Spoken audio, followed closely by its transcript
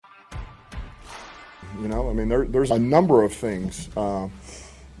You know, I mean, there's a number of things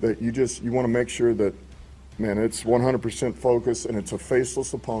that you want to make sure that, man, it's 100% focus and it's a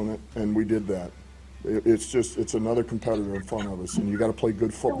faceless opponent, and we did that. It's another competitor in front of us, and you got to play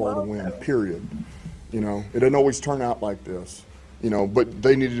good football to win, period. You know, it didn't always turn out like this, you know, but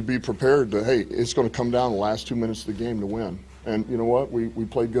they needed to be prepared that, hey, it's going to come down the last 2 minutes of the game to win. And you know what? We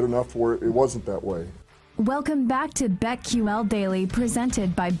played good enough where it wasn't that way. Welcome back to BetQL Daily,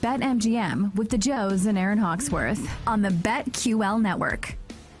 presented by BetMGM with the Joes and Aaron Hawksworth on the BetQL Network.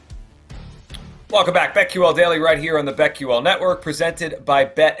 Welcome back. BetQL Daily right here on the BetQL Network, presented by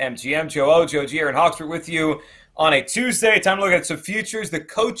BetMGM. Joe O, Joe G, Aaron Hawksworth with you on a Tuesday. Time to look at some futures. The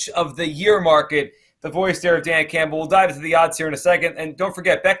Coach of the Year market, the voice there of Dan Campbell. We'll dive into the odds here in a second. And don't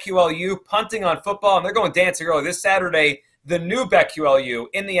forget, BetQLU punting on football, and they're going dancing early. This Saturday, the new BetQLU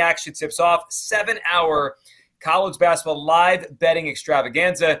in the action tips off. 7-hour college basketball live betting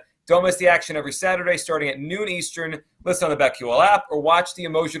extravaganza. Don't miss the action every Saturday starting at noon Eastern. Listen on the BetQL app or watch the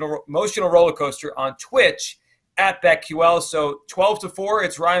emotional roller coaster on Twitch at BetQL. So 12 to 4,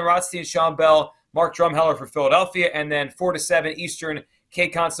 it's Ryan Rothstein, Sean Bell, Mark Drumheller for Philadelphia, and then 4 to 7 Eastern,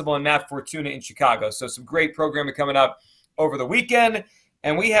 Kate Constable and Matt Fortuna in Chicago. So some great programming coming up over the weekend.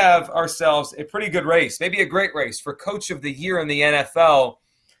 And we have ourselves a pretty good race, maybe a great race for Coach of the Year in the NFL.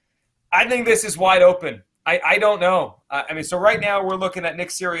 I think this is wide open. I don't know. So right now we're looking at Nick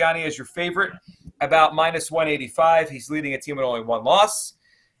Sirianni as your favorite, about minus 185. He's leading a team with only one loss.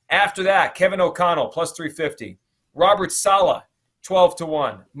 After that, Kevin O'Connell, plus 350. Robert Saleh, 12 to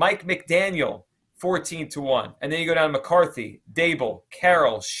 1. Mike McDaniel, 14 to 1. And then you go down to McCarthy, Dable,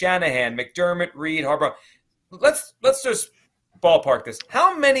 Carroll, Shanahan, McDermott, Reed, Harbaugh. Let's just ballpark this.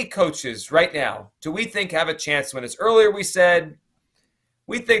 How many coaches right now do we think have a chance to win this? Earlier we said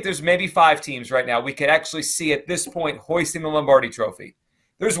we think there's maybe 5 teams right now we could actually see at this point hoisting the Lombardi Trophy.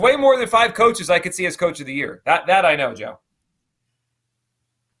 There's way more than 5 coaches I could see as Coach of the Year. That I know, Joe.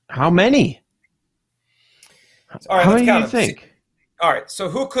 How many? All right, How let's many do count you them. think? All right, so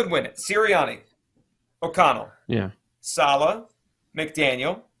who could win it? Sirianni, O'Connell, Yeah. Saleh,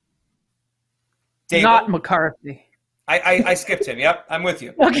 McDaniel, Dable. Not McCarthy. I skipped him. Yep, I'm with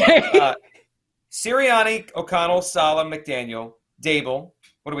you. Okay. Sirianni, O'Connell, Saleh, McDaniel, Dable.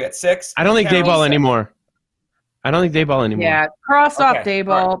 What are we at, 6? I don't think Carroll, Dayball 7. anymore. I don't think Dayball anymore. Yeah, cross off Okay,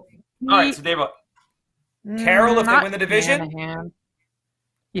 Dayball. all right, so Dable. Carroll, if they Not win the division? Shanahan.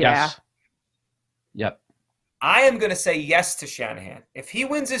 Yeah. Yes. Yep. I am going to say yes to Shanahan. If he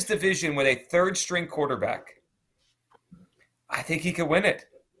wins his division with a third-string quarterback, I think he could win it.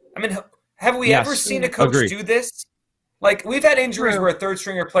 I mean, have we Yes. ever seen a coach Agreed. do this? Like, we've had injuries True. where a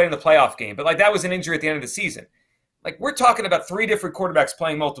third-stringer played in the playoff game, but, like, that was an injury at the end of the season. Like, we're talking about 3 different quarterbacks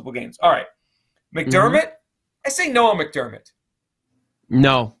playing multiple games. All right. McDermott? I say no on McDermott.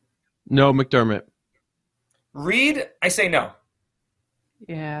 No. No, McDermott. Reed? I say no.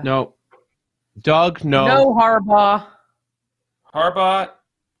 Yeah. No. Doug? No. No Harbaugh. Harbaugh?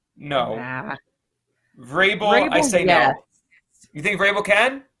 No. Nah. Vrabel? I say yes. no. You think Vrabel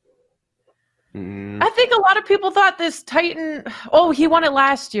can? Mm. I think a lot of people thought this Titan. Oh, he won it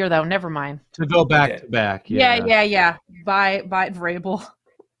last year, though. Never mind. To go back did. to back. Yeah. By Vrabel.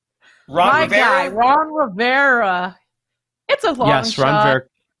 Ron My Rivera? guy, Ron Rivera. It's a long Yes, shot. Ron Rivera.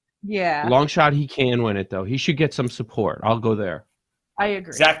 Yeah, Long shot, he can win it, though. He should get some support. I'll go there. I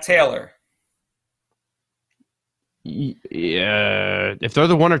agree. Zach Taylor? Yeah. If they're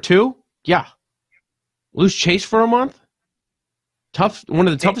the 1 or 2, yeah. Lose Chase for a month? Tough. One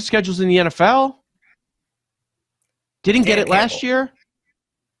of the toughest schedules in the NFL. Didn't get Dan it last Campbell. year.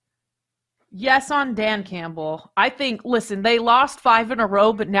 Yes, on Dan Campbell. I think, listen, they lost 5 in a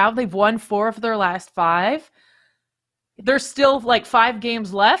row, but now they've won 4 of their last 5. There's still like 5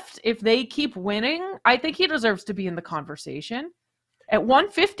 games left. If they keep winning, I think he deserves to be in the conversation. At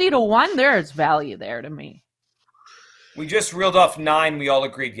 150 to 1, there is value there to me. We just reeled off 9. We all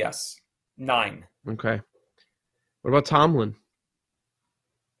agreed yes. 9. Okay. What about Tomlin?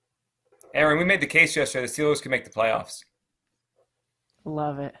 Aaron, we made the case yesterday the Steelers can make the playoffs.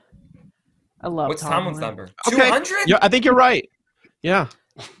 Love it. I love What's Tomlin. Tomlin's number? Okay. 200? Yeah, I think you're right. Yeah.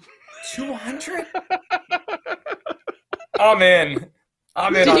 200? I'm in.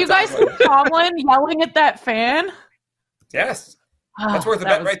 Did on you guys see Tomlin. Tomlin yelling at that fan? Yes. That's Oh, worth a that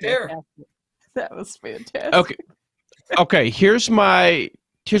bet was right there. fantastic. That was fantastic. Okay. Okay. Here's my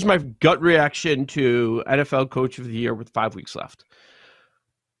gut reaction to NFL Coach of the Year with 5 weeks left.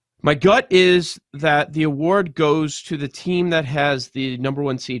 My gut is that the award goes to the team that has the number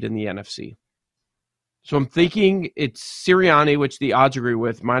 1 seed in the NFC. So I'm thinking it's Sirianni, which the odds agree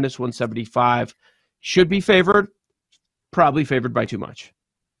with, minus 175. Should be favored, probably favored by too much.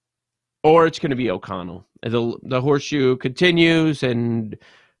 or it's going to be O'Connell. The horseshoe continues, and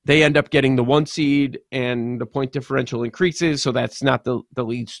they end up getting the 1 seed, and the point differential increases. So that's not the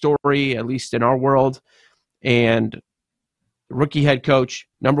lead story, at least in our world. And rookie head coach,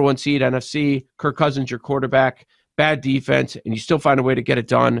 number 1 seed NFC, Kirk Cousins, your quarterback, bad defense, and you still find a way to get it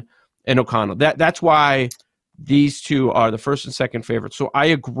done. And O'Connell. That's why these two are the first and second favorites. So I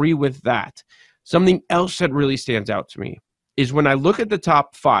agree with that. Something else that really stands out to me is when I look at the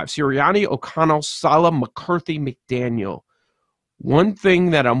top 5, Sirianni, O'Connell, Saleh, McCarthy, McDaniel. One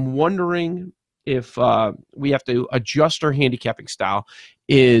thing that I'm wondering if we have to adjust our handicapping style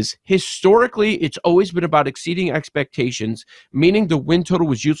is historically it's always been about exceeding expectations, meaning the win total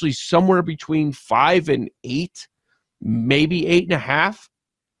was usually somewhere between 5 and 8, maybe 8.5.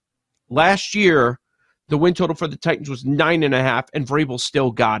 Last year, the win total for the Titans was 9.5, and Vrabel still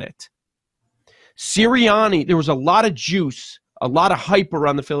got it. Sirianni, there was a lot of juice, a lot of hype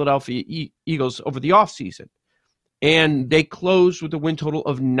around the Philadelphia Eagles over the offseason, and they closed with a win total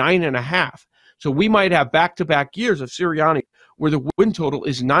of 9.5. So we might have back-to-back years of Sirianni where the win total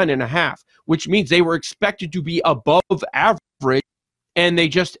is 9.5, which means they were expected to be above average, and they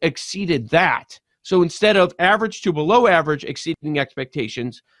just exceeded that. So instead of average to below average exceeding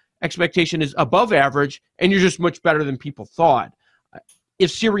expectations, expectation is above average, and you're just much better than people thought. If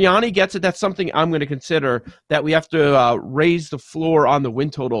Sirianni gets it, that's something I'm going to consider, that we have to raise the floor on the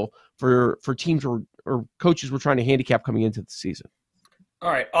win total for teams or coaches we're trying to handicap coming into the season. All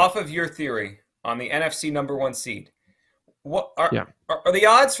right, off of your theory on the NFC number 1 seed, what are the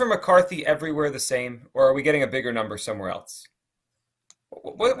odds for McCarthy everywhere the same, or are we getting a bigger number somewhere else?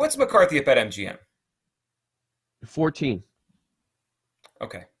 What's McCarthy at BetMGM? 14.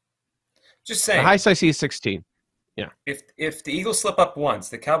 Okay. Just saying. The highest I see is 16. Yeah. If the Eagles slip up once,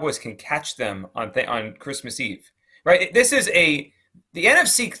 the Cowboys can catch them on Christmas Eve, right? The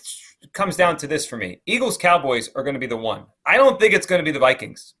NFC comes down to this for me. Eagles Cowboys are going to be the one. I don't think it's going to be the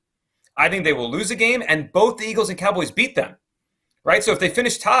Vikings. I think they will lose a game, and both the Eagles and Cowboys beat them, right? So if they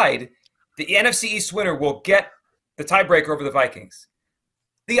finish tied, the NFC East winner will get the tiebreaker over the Vikings.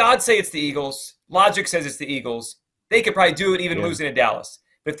 The odds say it's the Eagles. Logic says it's the Eagles. They could probably do it even losing to Dallas.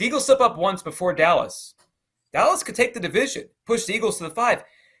 But if the Eagles slip up once before Dallas could take the division, push the Eagles to the 5.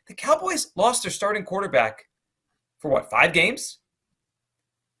 The Cowboys lost their starting quarterback for 5 games?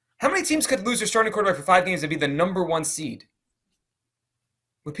 How many teams could lose their starting quarterback for 5 games and be the number 1 seed?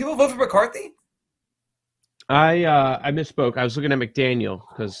 Would people vote for McCarthy? I misspoke. I was looking at McDaniel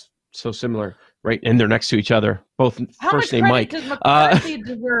because so similar, right? And they're next to each other. Both first name Mike. How much credit does McCarthy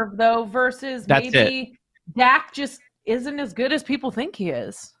deserve, though, versus maybe Dak just isn't as good as people think he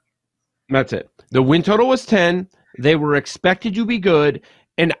is? That's it. The win total was 10. They were expected to be good,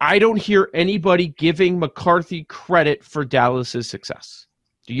 and I don't hear anybody giving McCarthy credit for Dallas's success.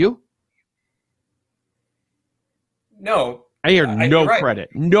 Do you? No. I hear no credit.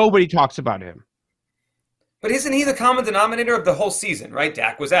 Nobody talks about him. But isn't he the common denominator of the whole season, right?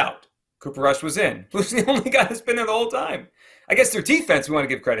 Dak was out. Cooper Rush was in. Who's the only guy that's been there the whole time? I guess their defense we want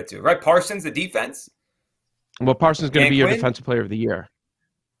to give credit to, right? Parsons, the defense. Well, Parsons is going to be your defensive player of the year.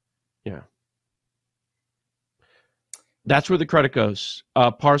 Yeah. That's where the credit goes.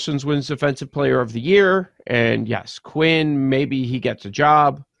 Parsons wins defensive player of the year. And yes, Quinn, maybe he gets a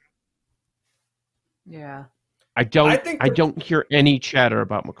job. Yeah. I don't hear any chatter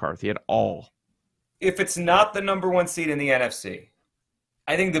about McCarthy at all. If it's not the number 1 seed in the NFC,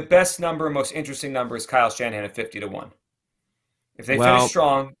 I think the best number, most interesting number is Kyle Shanahan at 50-1. If they finish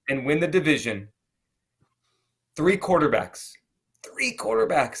strong and win the division, 3 quarterbacks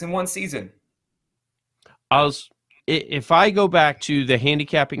in 1 season. If I go back to the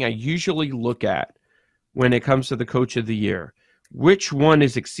handicapping I usually look at when it comes to the coach of the year, which one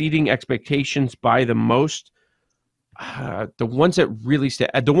is exceeding expectations by the most? The ones that really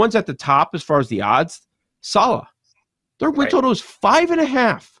the ones at the top as far as the odds, Saleh. Their win total is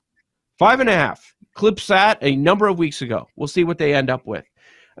 5.5. 5.5. Clip sat a number of weeks ago. We'll see what they end up with.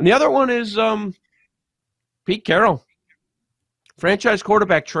 And the other one is Pete Carroll. Franchise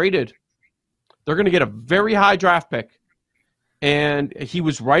quarterback traded. They're going to get a very high draft pick. And he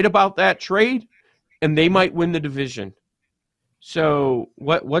was right about that trade, and they might win the division. So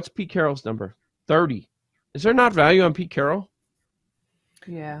what's Pete Carroll's number? 30. Is there not value on Pete Carroll?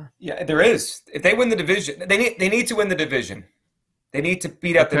 Yeah. Yeah, there is. If they win the division, they need to win the division. They need to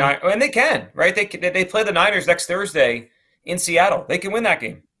beat out the Niners. And they can, right? They play the Niners next Thursday in Seattle. They can win that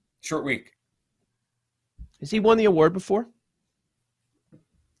game. Short week. Has he won the award before?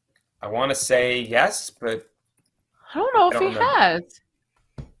 I want to say yes, but I don't know if he has.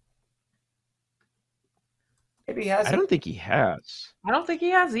 Maybe he has. I don't think he has. I don't think he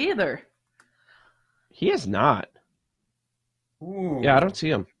has either. He has not. Ooh. Yeah, I don't see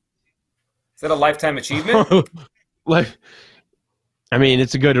him. Is that a lifetime achievement? Like, I mean,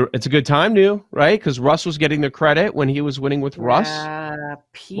 it's a good time to, right? Because Russ was getting the credit when he was winning with Russ. Yeah,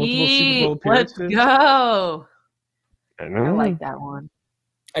 Multiple Super Bowl Pete, let's appearances. go. I I know. like that one.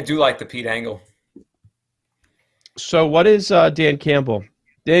 I do like the Pete angle. So what is Dan Campbell?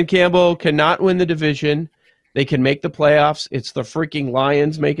 Dan Campbell cannot win the division. They can make the playoffs. It's the freaking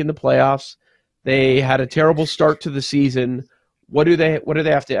Lions making the playoffs. They had a terrible start to the season. What do they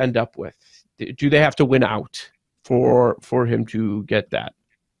have to end up with? Do they have to win out for him to get that?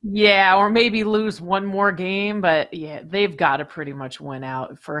 Yeah, or maybe lose one more game, but yeah, they've got to pretty much win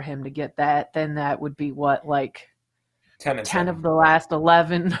out for him to get that. Then that would be what, like 10 and 10 7. of the last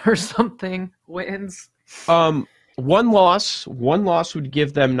 11 or something wins. One loss would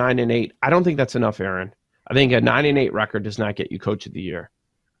give them 9-8. I don't think that's enough, Aaron. I think a 9-8 record does not get you Coach of the Year.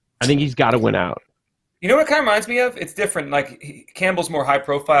 I think he's got to win out. You know what it kind of reminds me of? It's different. Like Campbell's more high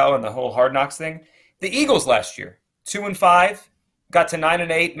profile in the whole Hard Knocks thing. The Eagles last year, 2-5, got to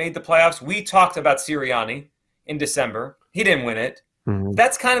 9-8, made the playoffs. We talked about Sirianni in December. He didn't win it. Mm-hmm.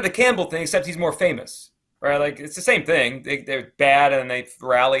 That's kind of the Campbell thing, except he's more famous, right? Like it's the same thing. They're bad and they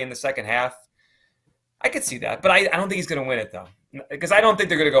rally in the second half. I could see that, but I don't think he's going to win it though, because I don't think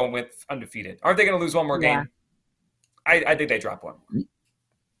they're going to go with undefeated. Aren't they going to lose one more game? I think they drop one.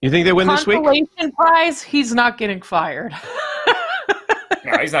 You think they win this week? Consolation prize, he's not getting fired.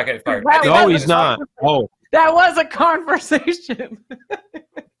 No, he's not getting fired. No, he's not. Oh, That was a conversation.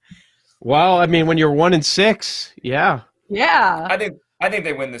 well, I mean, when you're 1-6, yeah. Yeah. I think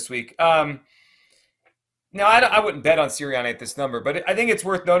they win this week. No, I wouldn't bet on Sirianni at this number, but I think it's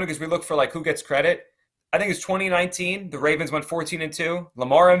worth noting because we look for like who gets credit. I think it's 2019. The Ravens went 14-2.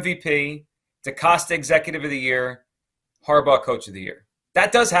 Lamar MVP, DeCosta Executive of the Year, Harbaugh Coach of the Year.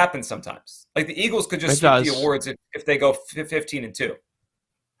 That does happen sometimes. Like the Eagles could just sweep the awards if they go 15-2.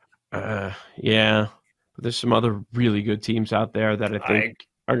 Yeah, but there's some other really good teams out there that I think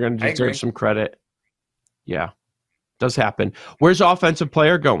are going to deserve some credit. Yeah, does happen. Where's offensive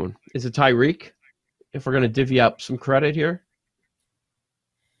player going? Is it Tyreek? If we're going to divvy up some credit here.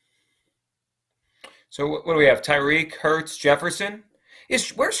 So what do we have? Tyreek, Hurts, Jefferson.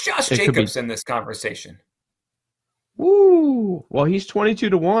 Where's Josh Jacobs in this conversation? Ooh, well, he's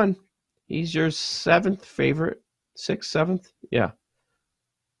 22-1. He's your 7th favorite, 6th, 7th. Yeah.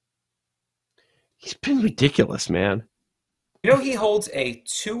 He's been ridiculous, man. You know, he holds a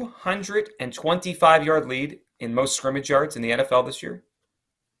 225-yard lead in most scrimmage yards in the NFL this year.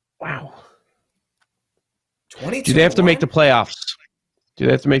 Wow. 22. Do they have to make the playoffs? Do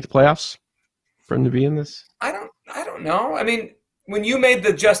they have to make the playoffs for him to be in this? I don't know. I mean, when you made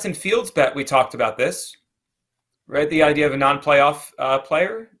the Justin Fields bet, we talked about this, right? The idea of a non-playoff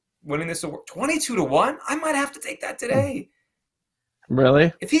player winning this award. 22-1? I might have to take that today.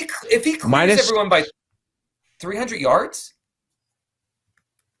 Really? If he clears everyone by 300 yards?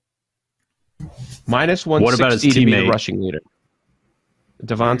 Minus 160 what about his to be the teammate? rushing leader.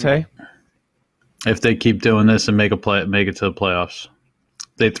 Devontae? If they keep doing this and make it to the playoffs,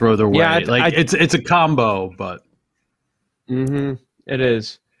 they throw their way. Yeah, it's a combo, but it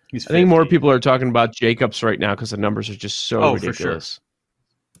is. I think more people are talking about Jacobs right now because the numbers are just so ridiculous.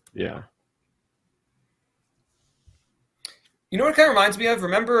 For sure. Yeah. You know what it kind of reminds me of?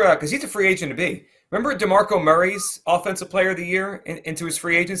 Remember, because he's a free agent to be. Remember DeMarco Murray's Offensive Player of the Year into his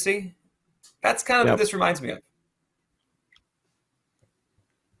free agency? That's kind of what this reminds me of.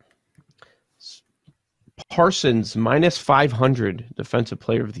 Parsons, minus 500 Defensive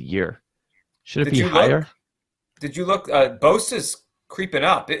Player of the Year. Should it be higher? Did you look? Bosa's creeping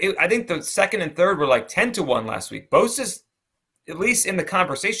up. I think the second and third were like 10-1 last week. Bosa's at least in the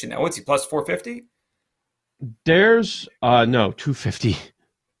conversation now. What's he, plus 450? There's, no, 250.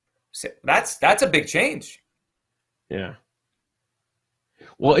 That's a big change. Yeah.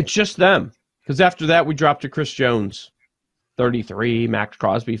 Well, it's just them. Because after that, we dropped to Chris Jones, 33, Max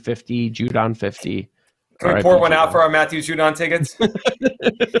Crosby, 50, Judon, 50. Can we pour one out for our Matthew Judon tickets?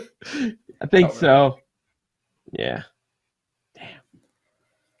 I think so. Yeah. Damn.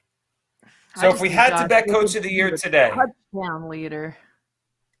 So if we had to bet Coach of the Year today. Touchdown leader.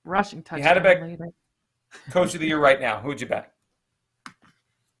 Rushing touchdown you had to bet leader. Coach of the Year right now. Who would you bet?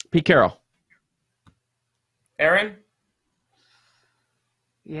 Pete Carroll. Aaron?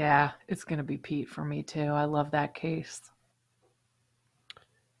 Yeah, it's going to be Pete for me too. I love that case.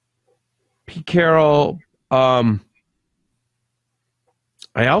 Pete Carroll. I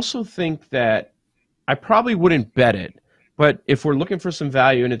also think that I probably wouldn't bet it, but if we're looking for some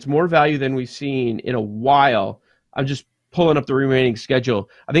value, and it's more value than we've seen in a while, I'm just pulling up the remaining schedule.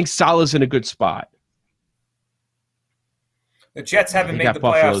 I think Salah's in a good spot. The Jets haven't They made got the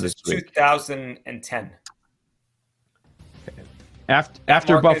Buffalo playoffs since this week. 2010.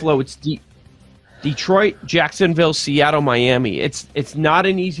 After market- Buffalo, it's Detroit, Jacksonville, Seattle, Miami. It's not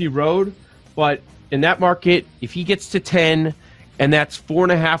an easy road, but in that market, if he gets to 10 and that's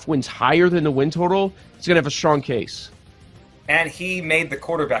 4.5 wins higher than the win total, he's going to have a strong case. And he made the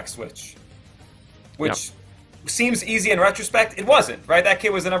quarterback switch, which seems easy in retrospect. It wasn't, right? That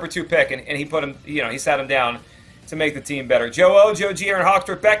kid was the number 2 pick, and he put him, he sat him down to make the team better. Joe O, Joe G, Aaron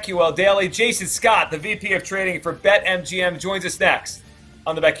Hawksworth, BetQL Daily. Jason Scott, the VP of Trading for BetMGM, joins us next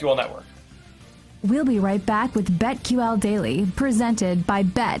on the BetQL Network. We'll be right back with BetQL Daily, presented by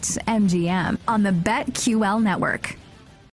BetMGM on the BetQL Network.